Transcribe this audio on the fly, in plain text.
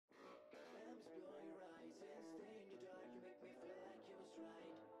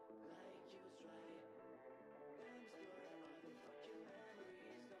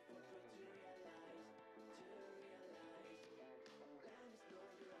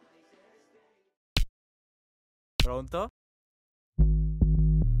Pronto?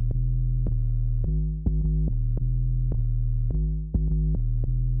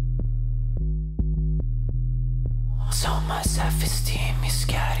 So my self-esteem is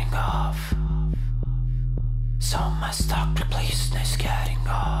getting off. So my stock replacement is getting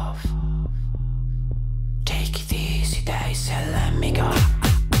off. Take it easy days and let me go.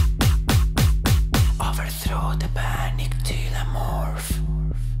 Overthrow the panic till I morph.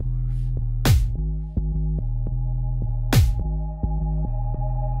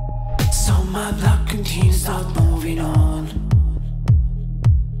 So my blood continues not moving on.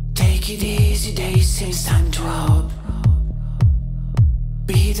 Take it easy days, it's time to up.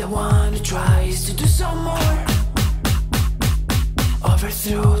 Be the one who tries to do some more.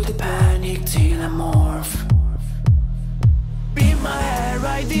 Overthrow the panic till I morph. Be my hair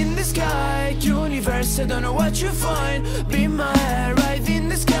right in the sky. Universe, I don't know what you find. Be my hair right in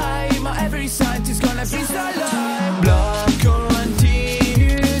the sky. My every sight is gonna be starlight. Blood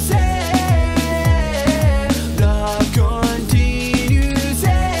continues, hey. Blood continues,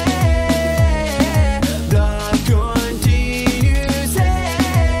 hey. Blood continues,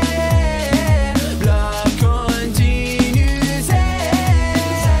 hey. Blood continues, hey.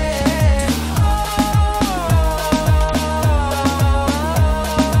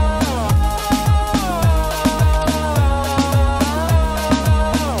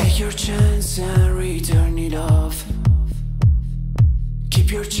 Take your chance and return it off.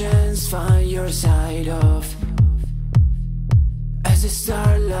 Keep your chance, find your side off. As a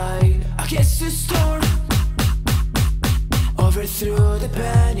starlight against the storm. Overthrow the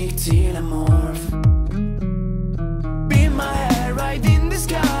past.